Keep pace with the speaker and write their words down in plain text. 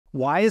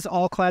Why is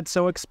All-Clad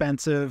so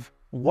expensive?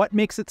 What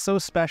makes it so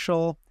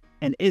special?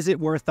 And is it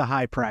worth the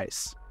high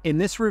price? In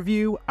this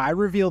review, I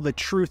reveal the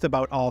truth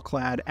about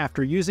All-Clad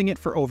after using it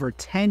for over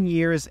 10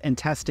 years and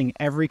testing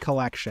every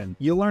collection.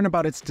 You'll learn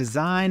about its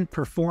design,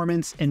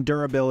 performance, and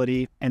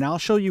durability, and I'll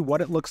show you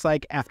what it looks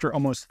like after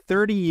almost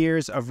 30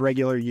 years of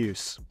regular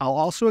use. I'll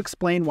also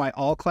explain why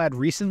All-Clad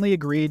recently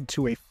agreed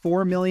to a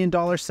 $4 million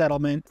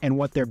settlement and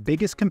what their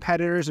biggest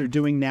competitors are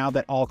doing now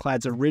that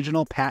All-Clad's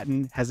original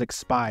patent has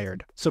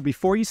expired. So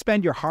before you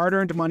spend your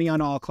hard-earned money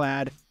on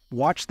All-Clad,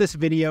 watch this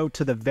video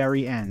to the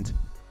very end.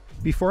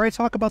 Before I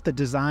talk about the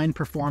design,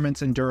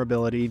 performance, and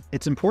durability,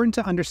 it's important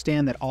to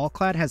understand that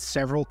All-Clad has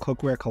several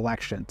cookware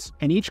collections,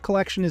 and each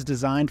collection is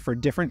designed for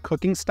different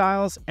cooking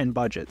styles and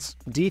budgets.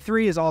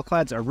 D3 is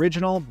All-Clad's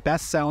original,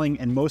 best-selling,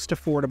 and most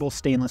affordable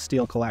stainless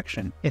steel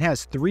collection. It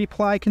has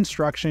 3-ply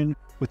construction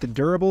with a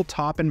durable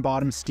top and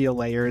bottom steel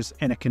layers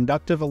and a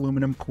conductive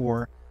aluminum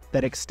core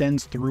that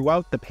extends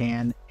throughout the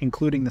pan,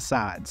 including the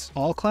sides.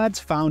 All-Clad's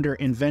founder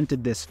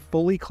invented this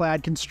fully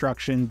clad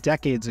construction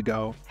decades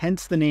ago,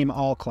 hence the name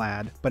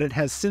All-Clad, but it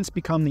has since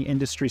become the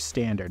industry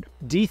standard.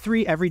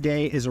 D3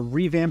 Everyday is a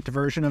revamped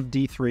version of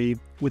D3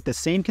 with the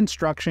same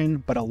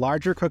construction, but a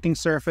larger cooking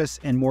surface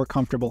and more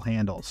comfortable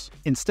handles.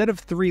 Instead of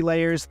 3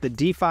 layers, the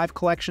D5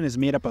 collection is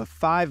made up of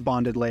 5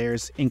 bonded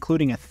layers,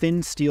 including a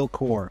thin steel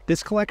core.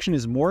 This collection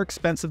is more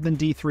expensive than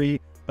D3,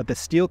 but the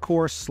steel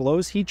core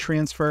slows heat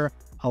transfer,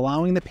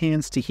 allowing the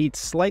pans to heat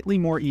slightly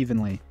more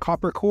evenly.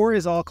 Copper core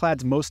is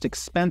All-Clad's most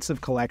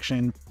expensive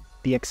collection.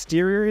 The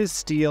exterior is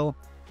steel,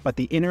 but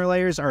the inner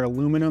layers are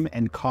aluminum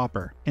and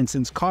copper. And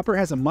since copper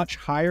has a much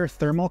higher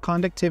thermal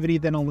conductivity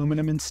than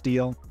aluminum and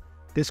steel,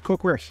 this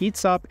cookware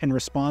heats up and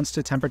responds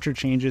to temperature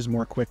changes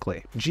more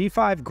quickly.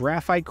 G5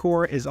 graphite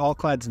core is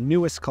All-Clad's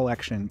newest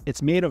collection.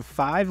 It's made of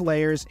 5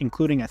 layers,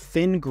 including a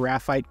thin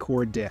graphite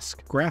core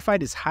disc.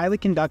 Graphite is highly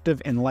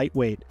conductive and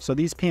lightweight, so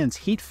these pans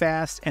heat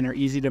fast and are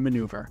easy to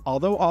maneuver.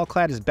 Although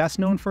All-Clad is best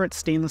known for its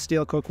stainless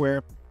steel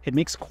cookware, it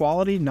makes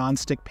quality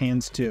non-stick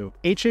pans too.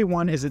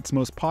 HA1 is its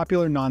most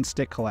popular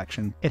non-stick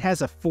collection. It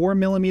has a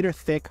 4mm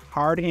thick,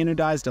 hard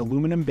anodized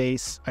aluminum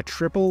base, a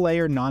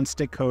triple-layer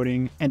non-stick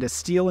coating, and a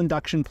steel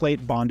induction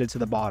plate bonded to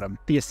the bottom.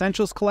 The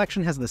Essentials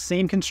collection has the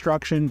same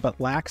construction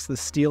but lacks the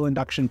steel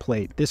induction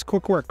plate. This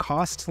cookware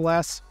costs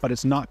less, but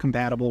it's not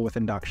compatible with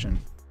induction.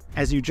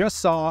 As you just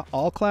saw,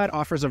 All-Clad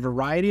offers a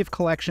variety of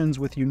collections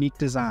with unique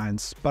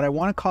designs, but I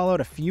want to call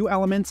out a few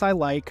elements I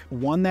like,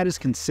 one that is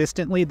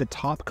consistently the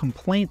top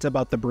complaint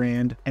about the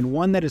brand, and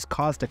one that has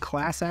caused a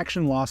class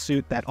action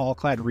lawsuit that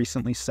All-Clad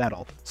recently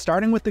settled.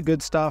 Starting with the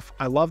good stuff,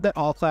 I love that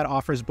All-Clad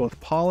offers both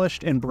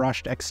polished and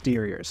brushed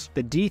exteriors.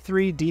 The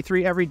D3,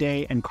 D3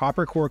 Everyday, and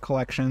Copper Core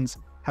collections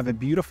have a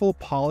beautiful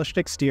polished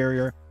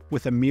exterior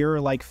with a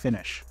mirror-like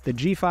finish. The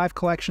G5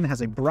 collection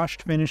has a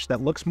brushed finish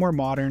that looks more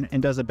modern and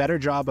does a better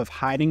job of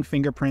hiding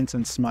fingerprints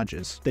and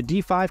smudges. The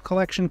D5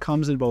 collection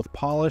comes in both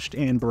polished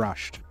and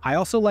brushed. I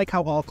also like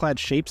how All-Clad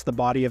shapes the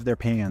body of their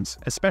pans,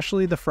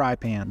 especially the fry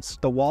pans.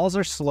 The walls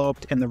are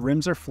sloped and the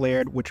rims are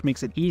flared, which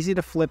makes it easy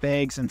to flip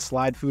eggs and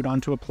slide food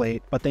onto a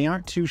plate, but they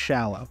aren't too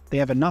shallow. They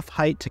have enough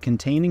height to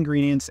contain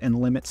ingredients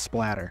and limit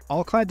splatter.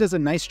 All-Clad does a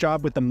nice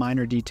job with the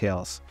minor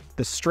details.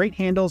 The straight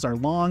handles are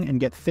long and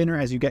get thinner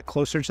as you get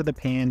closer to the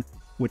pan,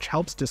 which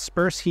helps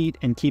disperse heat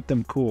and keep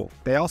them cool.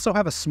 They also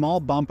have a small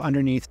bump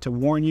underneath to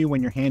warn you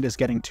when your hand is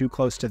getting too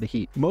close to the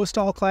heat. Most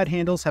All-Clad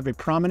handles have a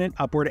prominent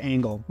upward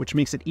angle, which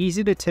makes it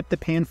easy to tip the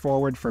pan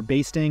forward for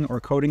basting or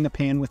coating the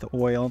pan with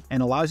oil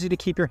and allows you to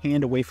keep your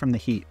hand away from the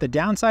heat. The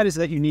downside is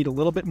that you need a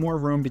little bit more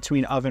room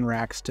between oven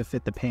racks to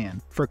fit the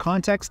pan. For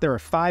context, there are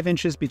 5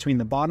 inches between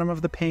the bottom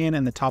of the pan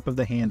and the top of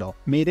the handle.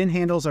 Made-in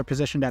handles are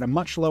positioned at a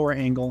much lower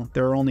angle.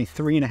 There are only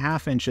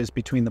 3.5 inches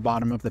between the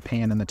bottom of the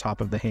pan and the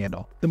top of the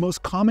handle. The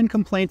most common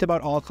complaint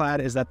about All-Clad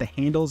is that the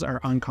handles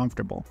are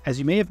uncomfortable. As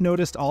you may have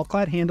noticed,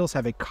 All-Clad handles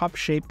have a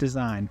cup-shaped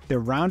design. They're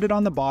rounded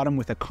on the bottom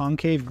with a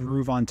concave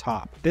groove on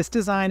top. This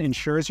design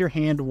ensures your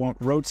hand won't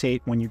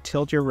rotate when you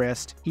tilt your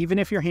wrist, even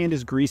if your hand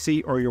is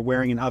greasy or you're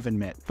wearing an oven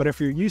mitt. But if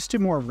you're used to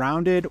more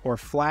rounded or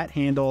flat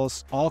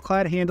handles,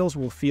 All-Clad handles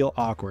will feel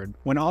awkward.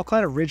 When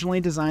All-Clad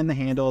originally designed the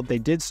handle, they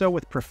did so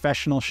with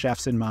professional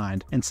chefs in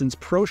mind, and since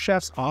pro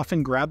chefs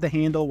often grab the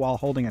handle while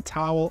holding a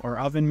towel or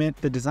oven mitt,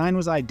 the design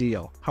was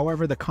ideal.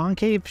 However, the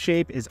concave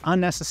shape is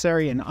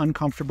unnecessary and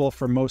uncomfortable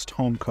for most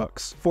home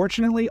cooks.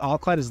 Fortunately,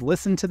 All-Clad has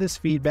listened to this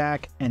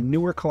feedback, and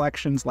newer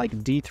collections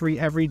like D3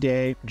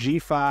 Everyday,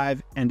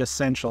 G5, and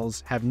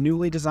Essentials have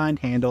newly designed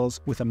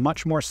handles with a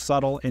much more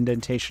subtle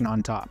indentation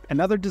on top.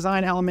 Another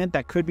design element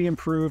that could be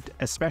improved,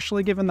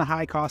 especially given the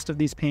high cost of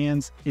these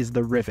pans, is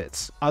the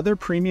rivets. Other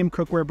premium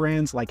cookware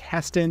brands like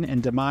Heston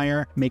and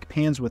DeMeyer make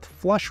pans with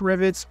flush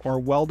rivets or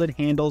welded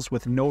handles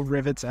with no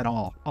rivets at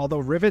all. Although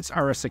rivets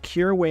are a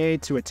secure way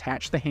to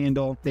attach the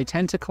handle, they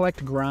tend to collapse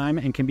collect grime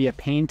and can be a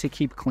pain to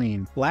keep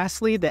clean.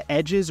 Lastly, the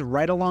edges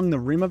right along the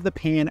rim of the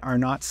pan are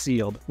not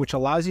sealed, which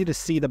allows you to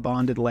see the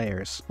bonded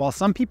layers. While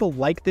some people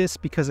like this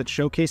because it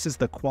showcases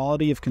the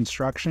quality of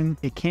construction,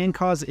 it can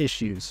cause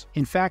issues.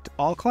 In fact,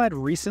 All-Clad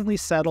recently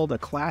settled a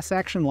class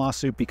action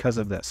lawsuit because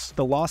of this.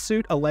 The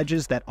lawsuit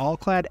alleges that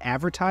All-Clad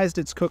advertised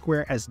its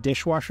cookware as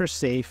dishwasher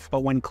safe,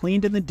 but when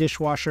cleaned in the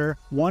dishwasher,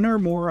 one or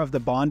more of the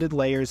bonded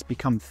layers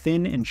become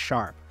thin and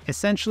sharp.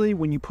 Essentially,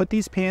 when you put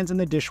these pans in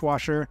the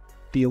dishwasher,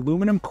 the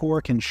aluminum core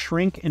can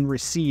shrink and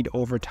recede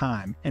over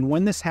time, and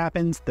when this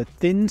happens, the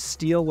thin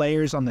steel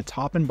layers on the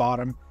top and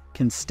bottom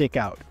can stick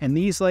out, and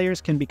these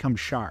layers can become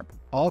sharp.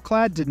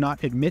 All-Clad did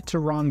not admit to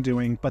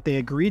wrongdoing, but they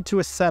agreed to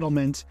a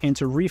settlement and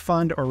to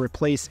refund or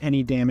replace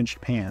any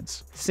damaged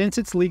pans. Since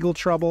it's legal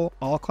trouble,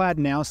 All-Clad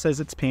now says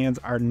its pans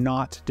are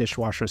not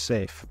dishwasher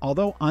safe.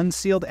 Although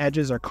unsealed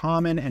edges are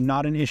common and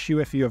not an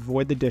issue if you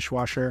avoid the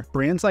dishwasher,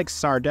 brands like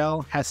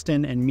Sardell,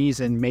 Heston, and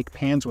Misen make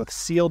pans with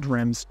sealed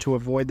rims to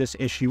avoid this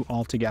issue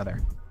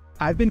altogether.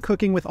 I've been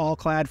cooking with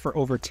All-Clad for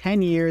over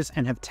 10 years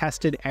and have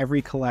tested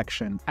every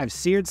collection. I've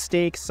seared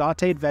steak,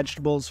 sauteed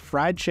vegetables,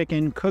 fried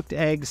chicken, cooked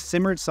eggs,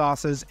 simmered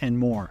sauces, and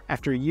more.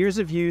 After years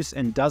of use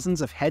and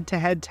dozens of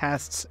head-to-head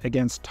tests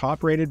against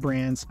top-rated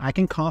brands, I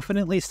can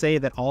confidently say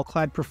that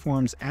All-Clad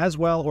performs as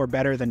well or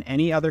better than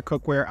any other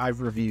cookware I've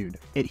reviewed.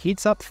 It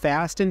heats up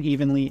fast and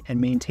evenly and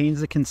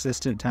maintains a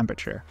consistent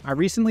temperature. I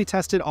recently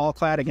tested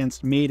All-Clad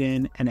against Made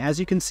In, and as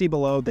you can see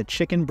below, the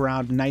chicken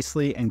browned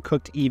nicely and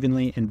cooked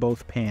evenly in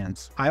both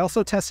pans. I also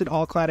tested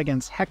All-Clad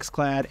against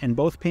Hexclad, and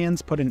both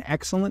pans put an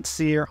excellent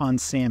sear on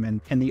salmon,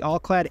 and the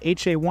All-Clad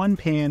HA1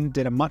 pan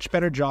did a much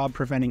better job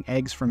preventing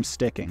eggs from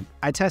sticking.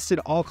 I tested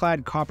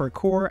All-Clad Copper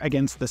Core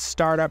against the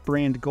startup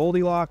brand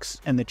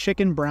Goldilocks, and the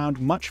chicken browned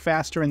much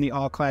faster in the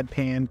All-Clad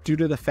pan due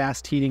to the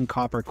fast heating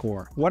Copper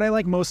Core. What I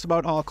like most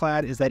about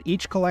All-Clad is that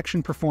each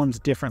collection performs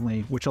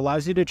differently, which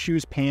allows you to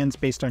choose pans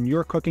based on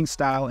your cooking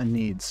style and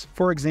needs.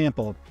 For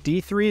example,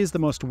 D3 is the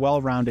most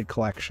well-rounded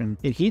collection.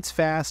 It heats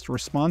fast,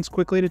 responds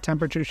quickly to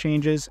temperature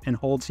changes, and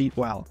holds heat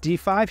well.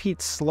 D5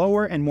 heats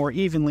slower and more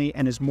evenly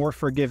and is more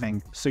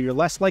forgiving, so you're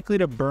less likely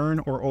to burn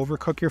or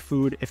overcook your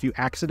food if you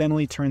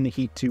accidentally turn the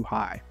heat too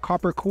high.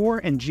 Copper Core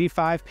and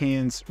G5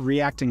 pans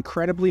react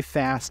incredibly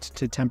fast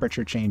to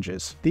temperature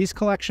changes. These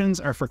collections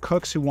are for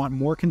cooks who want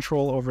more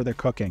control over their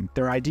cooking.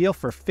 They're ideal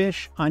for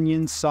fish,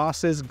 onions,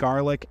 sauces,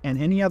 garlic, and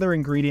any other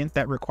ingredient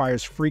that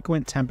requires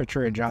frequent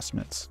temperature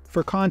adjustments.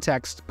 For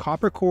context,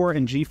 Copper Core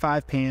and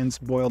G5 pans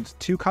boiled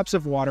 2 cups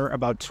of water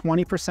about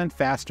 20%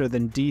 faster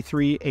than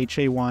D3,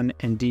 HA1,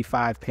 and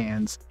D5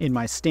 pans in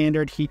my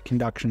standard heat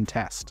conduction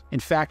test. In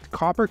fact,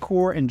 Copper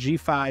Core and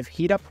G5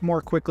 heat up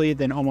more quickly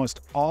than almost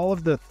all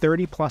of the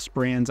 30+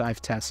 brands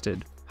I've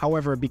tested.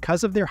 However,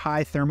 because of their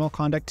high thermal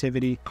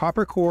conductivity,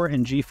 Copper Core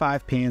and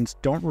G5 pans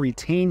don't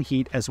retain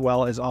heat as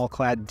well as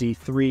All-Clad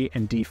D3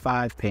 and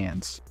D5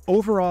 pans.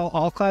 Overall,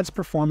 All-Clad's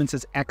performance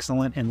is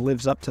excellent and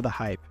lives up to the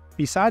hype.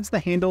 Besides the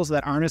handles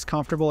that aren't as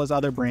comfortable as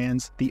other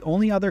brands, the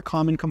only other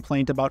common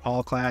complaint about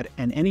All-Clad,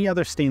 and any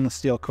other stainless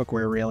steel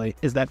cookware really,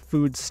 is that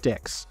food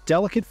sticks.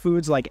 Delicate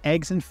foods like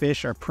eggs and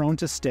fish are prone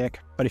to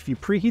stick, but if you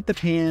preheat the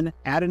pan,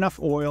 add enough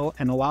oil,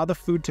 and allow the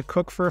food to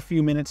cook for a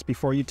few minutes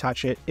before you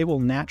touch it, it will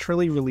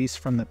naturally release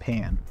from the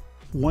pan.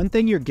 One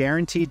thing you're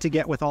guaranteed to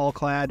get with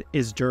All-Clad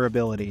is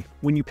durability.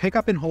 When you pick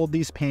up and hold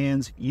these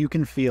pans, you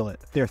can feel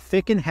it. They're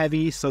thick and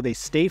heavy, so they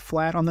stay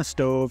flat on the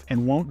stove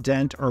and won't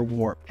dent or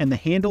warp, and the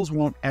handles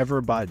won't ever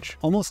budge.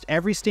 Almost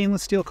every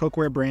stainless steel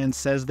cookware brand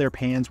says their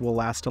pans will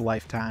last a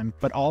lifetime,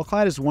 but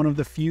All-Clad is one of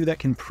the few that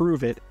can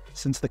prove it,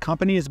 since the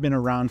company has been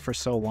around for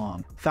so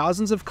long.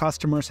 Thousands of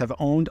customers have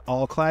owned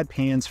All-Clad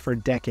pans for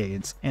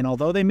decades, and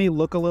although they may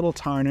look a little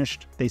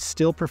tarnished, they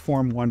still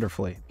perform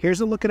wonderfully.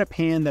 Here's a look at a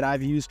pan that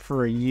I've used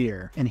for a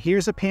year, and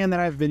here's a pan that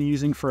I've been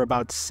using for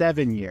about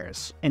 7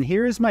 years. And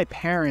here is my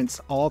parents'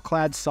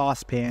 All-Clad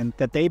saucepan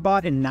that they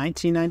bought in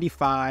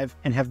 1995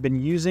 and have been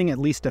using at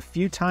least a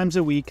few times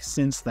a week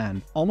since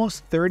then.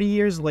 Almost 30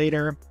 years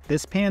later,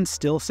 this pan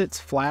still sits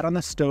flat on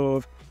the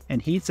stove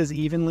and heats as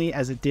evenly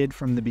as it did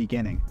from the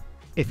beginning.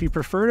 If you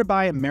prefer to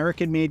buy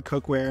American-made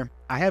cookware,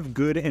 I have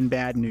good and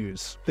bad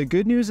news. The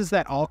good news is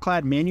that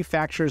All-Clad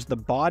manufactures the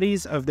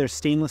bodies of their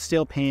stainless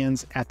steel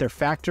pans at their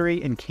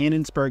factory in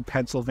Canonsburg,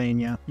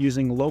 Pennsylvania,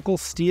 using local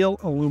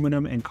steel,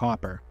 aluminum, and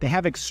copper. They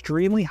have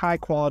extremely high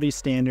quality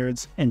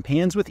standards, and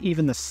pans with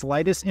even the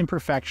slightest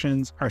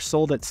imperfections are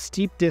sold at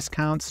steep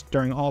discounts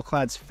during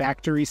All-Clad's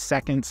Factory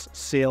Seconds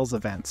sales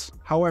events.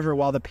 However,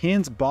 while the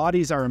pan's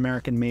bodies are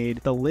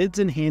American-made, the lids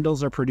and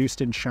handles are produced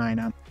in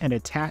China and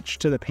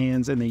attached to the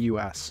pans in the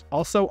US.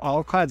 Also,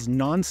 All-Clad's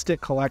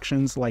non-stick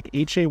collections like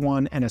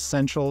HA1 and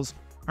Essentials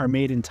are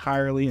made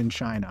entirely in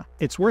China.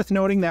 It's worth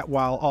noting that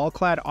while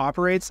All-Clad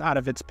operates out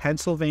of its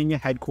Pennsylvania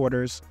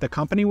headquarters, the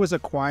company was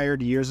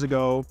acquired years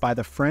ago by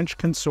the French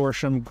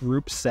consortium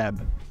Groupe Seb.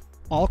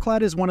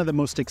 All-Clad is one of the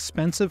most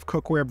expensive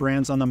cookware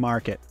brands on the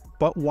market.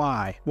 But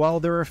why?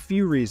 Well, there are a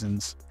few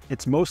reasons.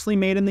 It's mostly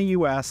made in the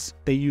US,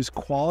 they use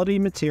quality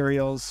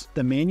materials,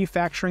 the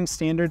manufacturing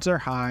standards are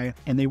high,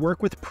 and they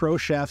work with pro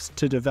chefs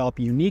to develop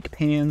unique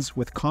pans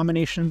with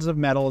combinations of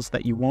metals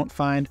that you won't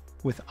find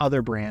with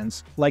other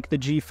brands, like the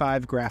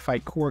G5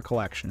 Graphite Core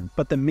Collection.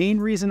 But the main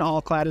reason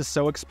All-Clad is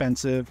so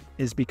expensive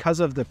is because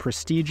of the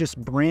prestigious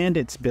brand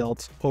it's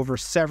built over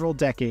several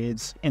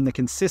decades and the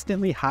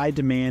consistently high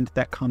demand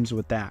that comes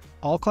with that.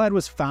 All-Clad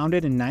was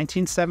founded in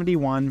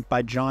 1971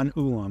 by John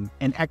Ulam,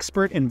 an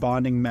expert in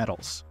bonding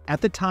metals. At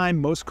the time,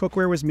 most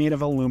cookware was made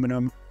of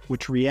aluminum,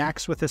 which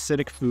reacts with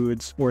acidic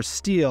foods, or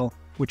steel,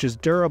 which is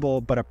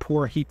durable but a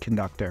poor heat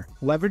conductor.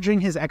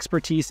 Leveraging his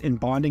expertise in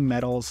bonding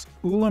metals,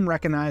 Ulam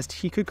recognized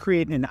he could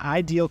create an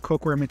ideal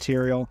cookware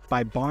material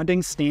by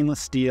bonding stainless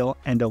steel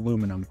and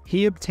aluminum.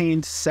 He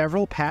obtained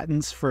several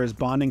patents for his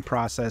bonding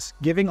process,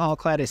 giving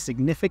All-Clad a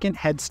significant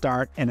head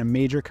start and a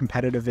major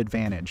competitive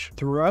advantage.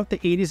 Throughout the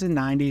 80s and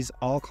 90s,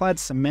 All-Clad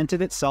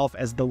cemented itself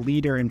as the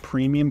leader in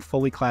premium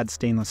fully clad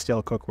stainless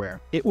steel cookware.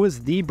 It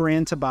was the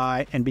brand to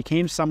buy and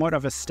became somewhat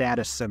of a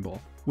status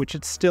symbol, which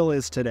it still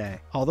is today.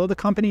 Although the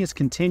company has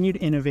continued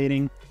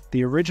innovating,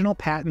 the original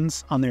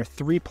patents on their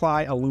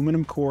 3-ply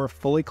aluminum core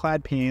fully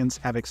clad pans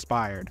have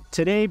expired.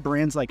 Today,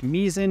 brands like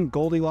Misen,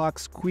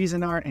 Goldilocks,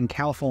 Cuisinart, and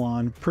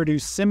Calphalon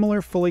produce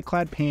similar fully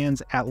clad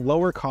pans at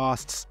lower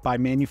costs by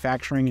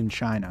manufacturing in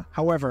China.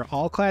 However,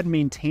 All-Clad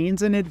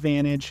maintains an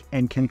advantage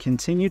and can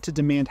continue to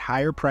demand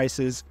higher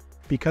prices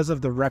because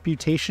of the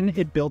reputation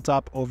it built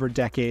up over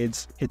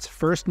decades, its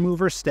first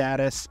mover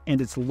status, and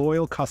its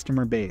loyal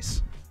customer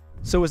base.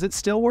 So is it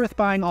still worth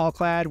buying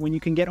All-Clad when you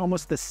can get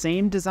almost the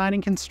same design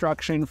and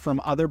construction from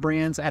other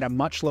brands at a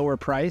much lower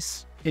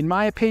price? In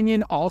my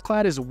opinion,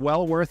 All-Clad is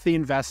well worth the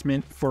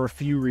investment for a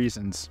few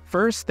reasons.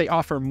 First, they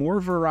offer more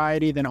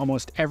variety than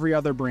almost every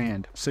other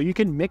brand, so you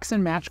can mix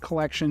and match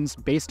collections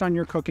based on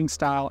your cooking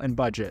style and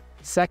budget.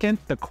 Second,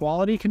 the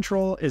quality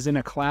control is in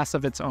a class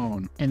of its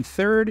own. And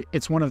third,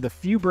 it's one of the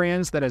few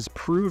brands that has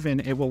proven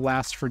it will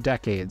last for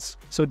decades.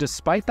 So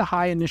despite the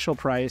high initial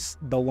price,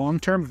 the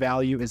long-term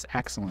value is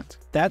excellent.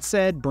 That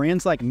said,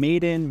 brands like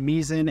Made-In,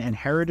 Misen, and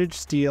Heritage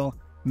Steel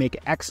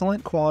make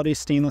excellent quality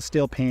stainless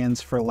steel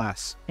pans for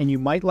less, and you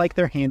might like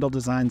their handle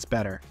designs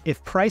better.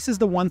 If price is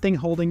the one thing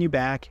holding you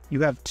back, you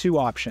have two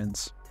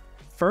options.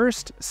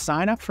 First,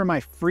 sign up for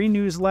my free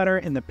newsletter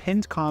in the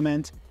pinned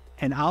comment,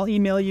 and I'll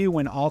email you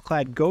when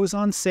All-Clad goes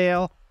on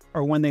sale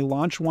or when they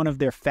launch one of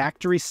their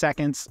Factory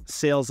Seconds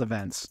sales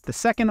events. The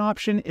second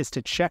option is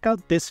to check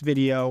out this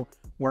video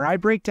where I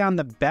break down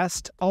the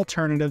best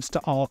alternatives to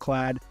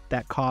All-Clad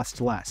that cost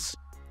less.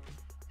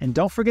 And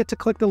don't forget to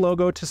click the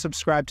logo to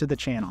subscribe to the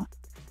channel.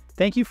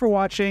 Thank you for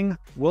watching.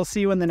 We'll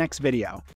see you in the next video.